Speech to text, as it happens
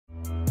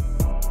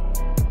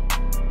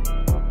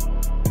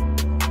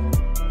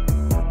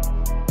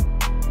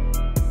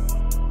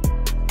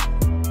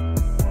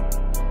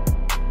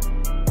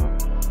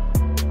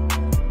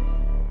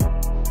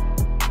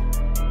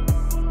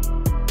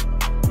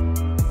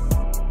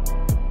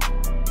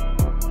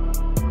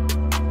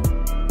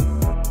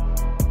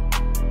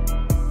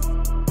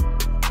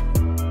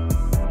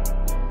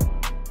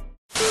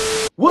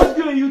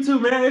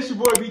YouTube, man, it's your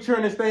boy B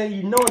Turn this thing.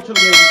 You know what you're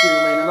looking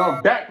at, man, and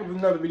I'm back with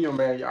another video,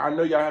 man. I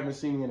know y'all haven't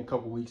seen me in a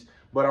couple weeks,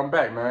 but I'm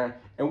back, man.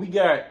 And we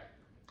got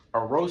a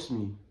Roast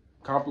Me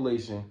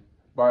compilation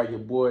by your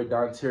boy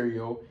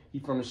Donterio. He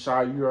from the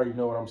Shy, you already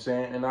know what I'm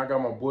saying. And I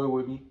got my boy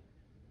with me,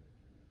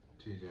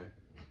 TJ.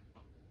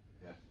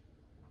 Yeah.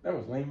 That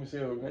was lame as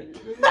hell, man.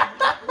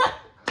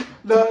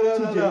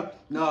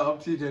 No, I'm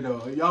TJ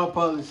though. Y'all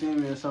probably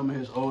seen me in some of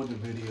his older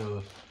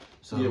videos.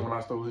 So yeah, when I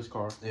stole his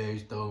car. Yeah, he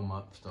stole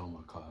my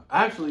car.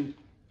 Actually,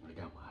 I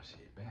got my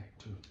shit back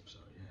too. So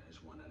yeah,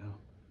 it's one of them.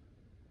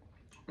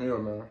 Yeah,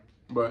 man.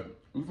 But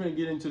we finna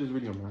get into this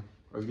video, man.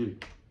 Let's get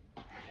it.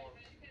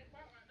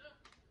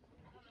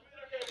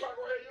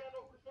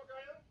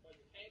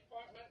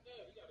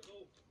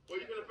 Boy,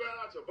 you finna find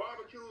out your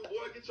barbecue,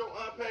 boy. Get your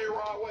unpaid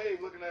raw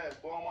wave looking ass,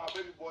 boy. My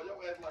baby boy, your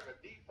ass like a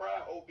deep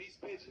fried obese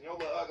pigeon. Your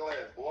little ugly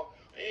ass, boy.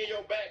 And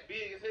your back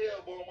big as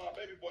hell, boy. My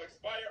baby boy,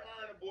 expired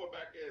iron boy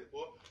back ass,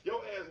 boy. Your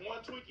ass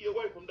one Twinkie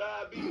away from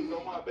diabetes,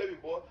 on my baby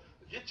boy.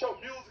 Get your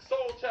music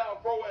soul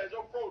child fro ass,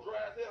 your fro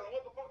dry as hell. And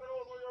what the fuck are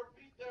those on your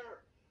feet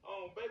there?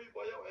 Baby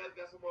boy, your ass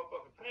got some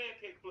motherfucking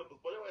pancake flippers,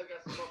 boy. Your ass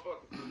got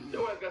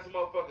some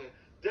motherfucking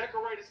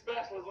decorated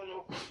spatulas on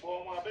your feet,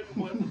 boy. My baby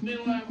boy, it's a thin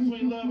line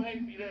between love and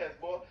hate feet ass,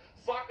 boy.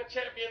 Soccer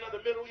champion of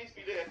the Middle East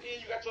feet ass. And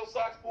you got your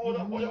socks pulled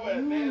up, boy. Your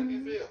ass nasty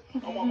as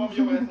hell. On my mama,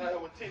 your ass out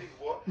here with titties,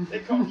 boy. They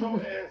caught your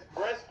ass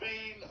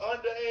breastfeeding,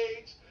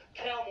 underage,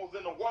 camels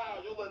in the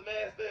wild. Your little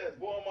nasty ass,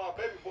 boy. My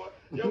baby boy,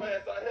 your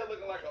ass out here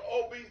looking like an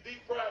obese, deep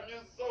fried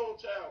music soul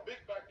child.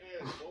 Big back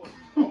ass, boy.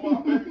 On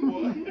my baby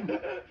boy.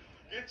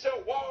 Get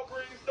your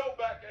Walgreens dope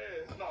back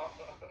ass. Nah.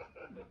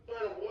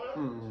 Boy.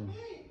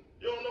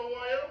 You don't know who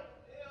I am?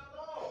 Hell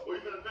no. Well,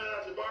 you finna find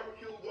out your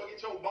barbecue, boy.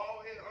 Get your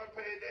bald head,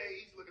 unpaid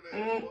day, each looking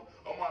at boy.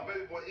 On my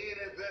baby boy, in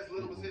that vest,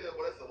 little as hell,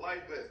 boy. That's a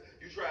life vest.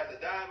 You tried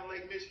to die in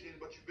Lake Michigan,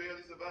 but you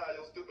barely survived,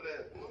 your stupid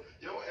ass, boy.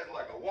 Your ass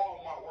like a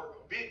Walmart worker,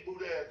 big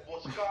boot ass,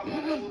 boy. Chicago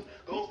Bulls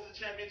goes to the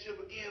championship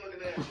again,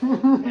 looking at boy.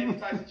 Andy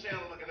Tyson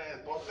Channel looking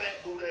at boy. Fat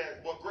boot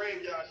ass, boy.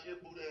 Graveyard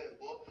shit boot ass,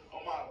 boy.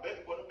 On my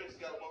baby boy, them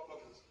bitches got a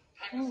motherfuckers.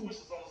 Tacky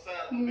switches on the side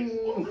of them bitches,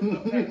 boy. Ripped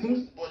up tacky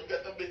switches, boy. You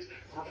got them bitches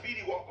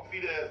graffiti walking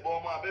feet ass, boy.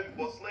 My baby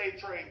boy,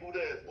 slave trade boot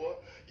ass, boy.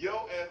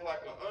 Yo ass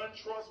like an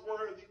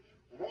untrustworthy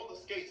roller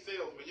skate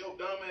salesman. Yo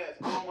dumb ass,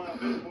 boy. My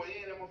baby boy,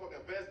 in that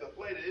motherfucking vest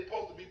deflated. It's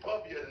supposed to be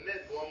puffier than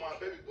that, boy. My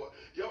baby boy.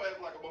 Yo ass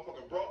like a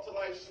motherfucking brought to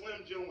life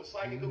Slim Jim with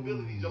psychic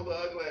abilities. Yo little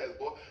ugly ass,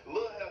 boy.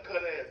 Little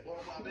haircut ass, boy.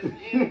 My baby,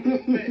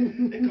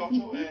 they caught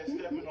your ass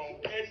stepping on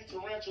petty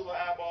tarantula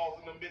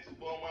eyeballs in them bitches,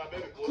 boy. My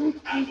baby boy.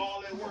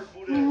 Eyeball at work,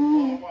 boot ass,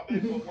 boy. My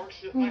baby boy. Work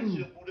shift, night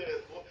shift, boot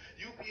ass, boy.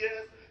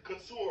 UPS,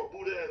 consumer,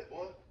 boot ass,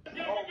 boy. Oh,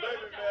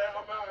 baby, man.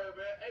 I'm out here,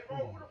 man. Hey,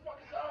 bro, who the fuck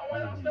is y'all?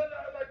 Why y'all standing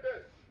out like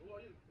that?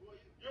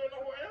 You don't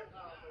know who I am?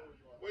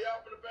 Well,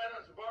 y'all finna find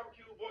out your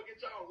barbecue, boy. Get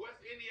y'all West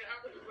Indian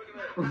Africans looking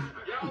at it.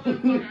 Y'all look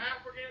like an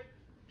African.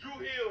 Drew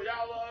Hill,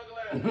 y'all look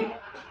ugly ass, boy.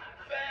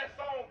 Sad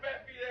song,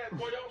 fat feet ass,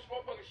 boy. Y'all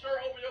motherfucking shirt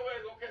over your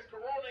ass gonna catch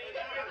corona in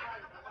your ass.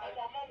 On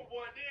my mama,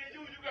 boy. And then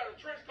you got a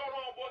trench coat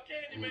on, boy.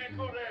 Candyman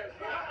coat ass,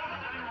 boy.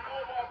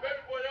 Oh, my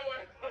baby, boy. Your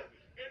ass.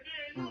 And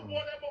then you, boy,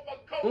 that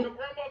motherfucking coat. Your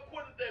grandma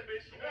quitted that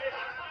bitch. She made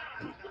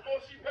it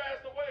before she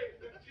passed away.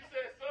 She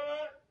said,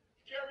 son,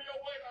 carry your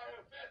weight out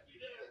here, fat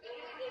feet ass, boy.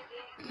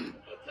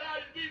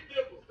 Italian beef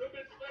nipples. Them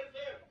bitches fat as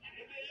hell. And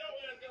then your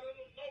ass got on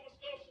them Nova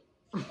Scotia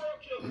squirrel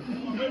killers.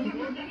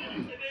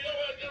 And then your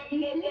ass got on the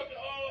motherfucking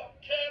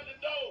cabinet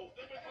doors.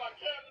 Them bitches like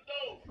cabinet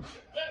doors.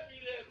 Fat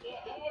feet ass, boy.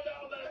 All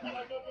y'all ass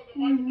like motherfucking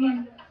Michael Black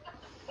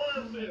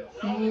sperm cells.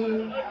 Y'all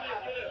like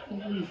that hell.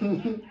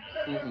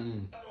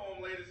 I know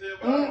I'm late as hell,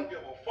 but I don't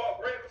give a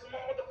fuck. Ready for some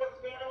more? What the fuck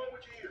is going on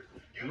with you here?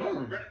 You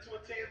know, ready to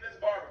attend this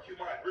barbecue,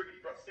 my rickety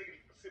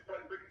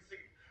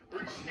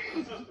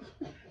sister.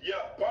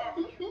 Yeah,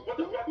 barbecue. What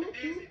the fuck did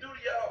he do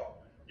to y'all?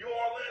 You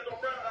Orlando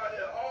Brown out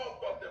here, all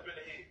fucked up in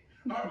the head.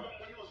 I remember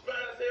when you was fine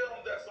as hell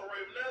on that so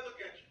Raven. Now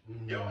look at you.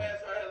 Your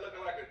ass out here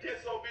looking like a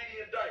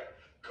disobedient dyke.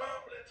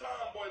 Confident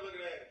tomboy looking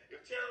at it.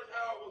 If Terrence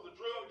Howard was a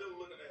drug dealer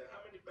looking at it,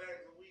 how many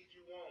bags of weed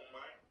you want,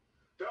 man?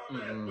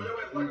 Dumbass, but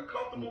your ass like a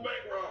comfortable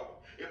bank robber.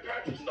 If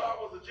Patrick Starr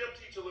was a gym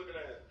teacher looking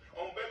at it.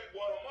 On baby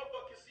boy, a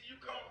motherfucker can see you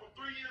coming from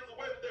 3 years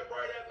away with that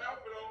bright ass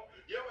outfit on.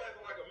 Your ass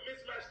like a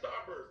mismatched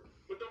starburst.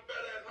 With them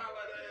fat ass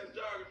highlighter ass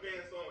jogging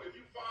pants on. If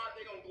you find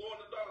they gonna glow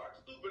in the dark,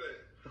 stupid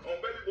ass. On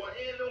baby boy,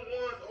 and them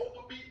ones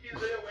over beef is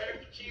there with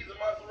extra cheese and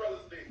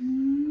mozzarella sticks.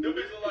 Them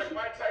bitches are like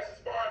Mike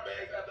Tyson sparring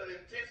bags after the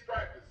intense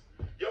practice.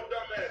 Yo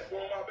dumb ass,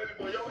 boy, my baby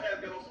boy, your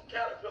ass got on some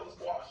caterpillar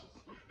squashes.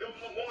 Them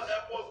one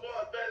Air Force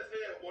Ones fat as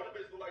hell, boy. Them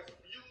bitches look like some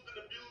used and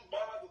abused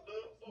bars of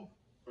dubs.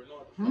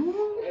 So,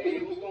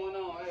 hey, what's going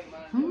on? Hey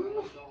man, you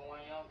know who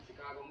I am?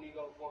 Chicago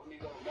Migo, Fort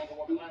Migo, Mega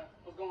Walking Line.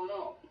 What's going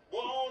on?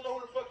 Boy, I don't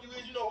know who the fuck you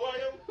is. You know who I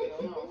am?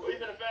 Boy,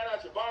 you finna find out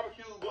your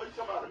barbecue. Boy, you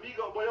talking about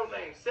Amigo. Boy, your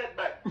name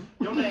Setback.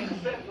 Your name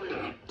Set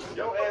Clear.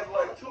 Your ass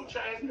like 2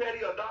 Chainz Petty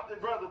adopted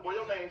brother. Boy,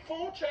 your name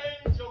Full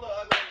Chainz. Your little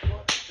ugly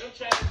boy. Them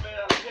chains made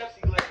out of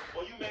Pepsi glass.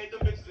 Boy, you made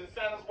them bitches in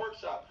Santa's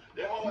workshop.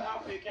 That whole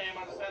outfit came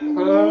out of Santa's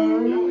workshop.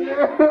 Your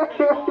ass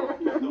came out of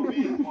Crystal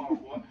Biz,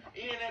 boy.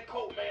 In that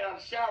coat made out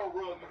of shower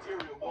rug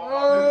material, boy.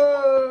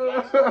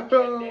 Nice cat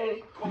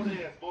daddy, cold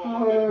ass, boy.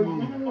 My baby boy.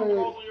 Look at my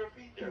clothes on your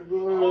feet there.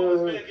 My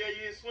homeless man gave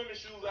you his swimming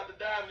shoes out the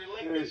Diamond in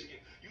Lake, Michigan.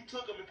 You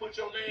took them and put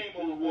your name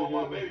on them, boy.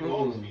 My baby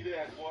boy, feet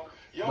ass, boy.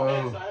 Your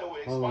ass out here will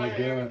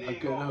expire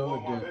everything on, boy.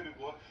 My baby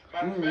boy.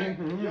 Matter of fact,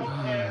 your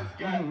ass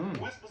got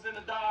whispers in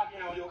the dog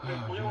hair on your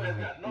face, boy. Your ass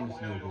got knuckle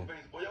hair on your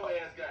face, boy. Your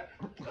ass got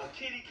a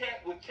kitty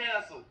cat with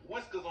cancer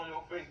whiskers on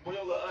your face, boy.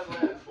 Your little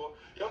ugly ass, boy.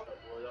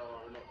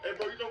 Hey,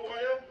 bro, you know who I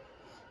am?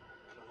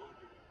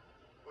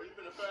 Boy, you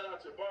finna find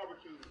out your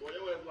barbecue, boy.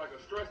 Your ass like a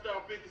stressed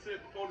out 50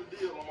 cent before the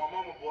deal on my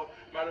mama, boy.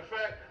 Matter of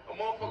fact, a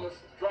motherfucker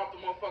dropped a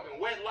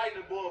motherfucking wet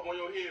lightning bulb on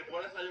your head,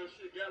 boy. That's how your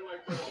shit got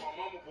like that on my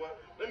mama, boy.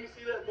 Let me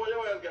see that, boy.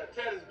 Your ass got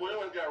tattoos, boy.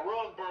 Your ass got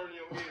rug burn in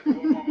your head,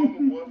 boy. My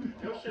mama, boy.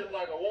 Your shit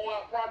like a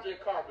worn-out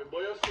project carpet,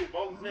 boy. Your shit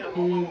both as hell,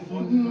 my mama,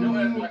 boy. Your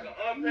ass like an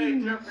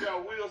unpaid Jeffrey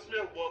or Will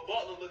Smith, boy.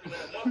 Butler looking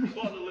at it. Musty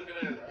Butler looking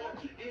at it, boy.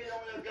 Yeah, your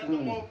ass got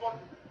the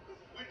motherfucker.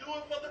 We do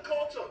it for the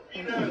culture.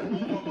 You know,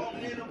 boy. My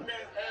mama in them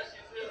pants ashy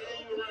as hell.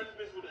 And you around this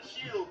bitch with a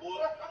shield, boy.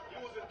 You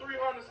was in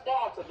 300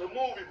 Sparta, the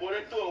movie, boy.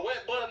 They threw a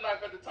wet butter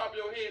knife at the top of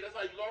your head. That's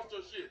how you lost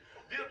your shit.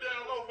 Dip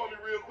down low for me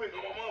real quick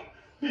on my mama.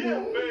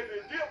 Dip, baby.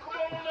 Dip, come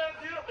on now,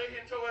 Dip. They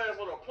hit your ass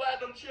with a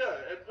platinum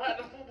chair at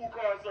Platinum Fubu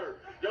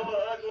concert. Your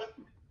little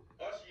ugly.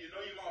 Usher, you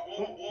know you my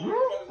boy.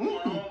 What the fuck is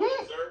going on with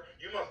you, sir?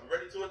 You must be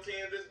ready to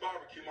attend this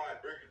barbecue, my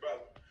Bricky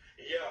brother.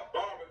 Yeah,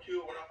 barbecue.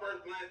 When I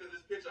first glanced at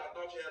this picture, I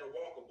thought you had a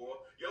walker, boy.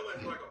 Yo,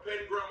 it's like a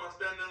petty grandma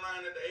standing in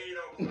line at the aid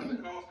office trying to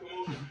cause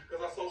commotion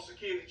because I Social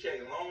Security check.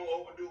 Long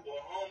overdue, boy.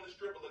 Homeless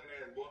stripper looking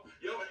ass, boy.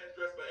 Yo, ass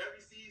dressed for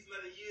every season of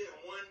the year in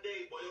one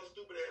day, boy. Your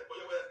stupid ass, boy.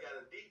 Your ass got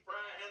a deep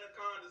fried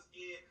anaconda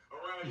skin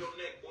around your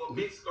neck, boy.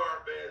 Big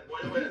scarf ass,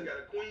 boy. Your ass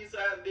got a queen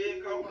size bed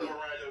cover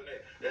around your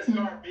neck. That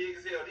scarf big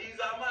as hell. These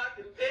are my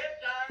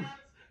confessions.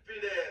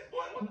 Fit ass,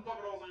 boy. What the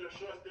fuck are those on your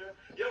shorts there?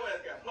 Your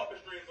ass got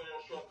puppet strings on your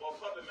shorts, boy.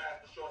 Puppet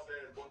master shorts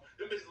ass, boy.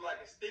 Them bitches like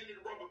extended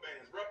rubber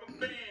bands. Rubber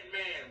band,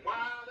 man.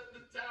 Wild as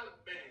the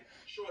Taliban.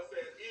 Shorts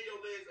ass. And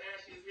your legs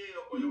ashy as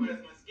hell, boy. Your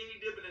ass been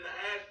skinny dipping in the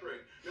ashtray.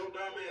 Your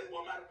dumb ass,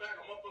 boy. Matter of fact,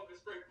 a motherfucking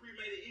straight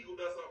cremated eagle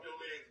dust off your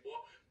legs, boy.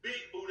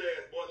 Big boot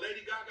ass, boy.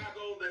 Lady Gaga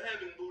goes to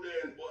heaven, boot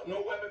ass, boy.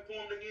 No weapon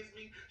formed against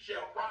me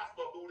shall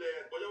prosper, boot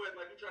ass, boy. Your ass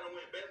like you trying to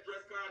win best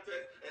dress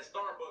contest at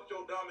Starbucks,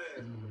 your dumb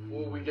ass.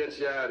 Before we get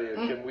you out of here,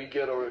 can we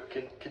get a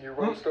can you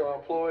roast our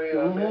employee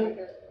out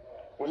there?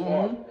 Which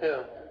one?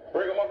 Him.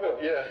 Bring him up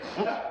here.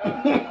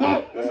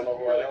 Yeah. You don't know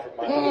who I am?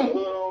 My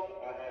hood on?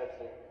 I had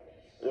to.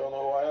 You don't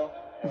know who I am?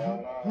 Hell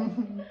nah.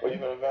 Well, you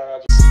gonna find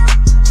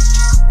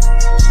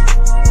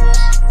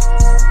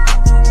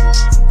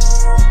out.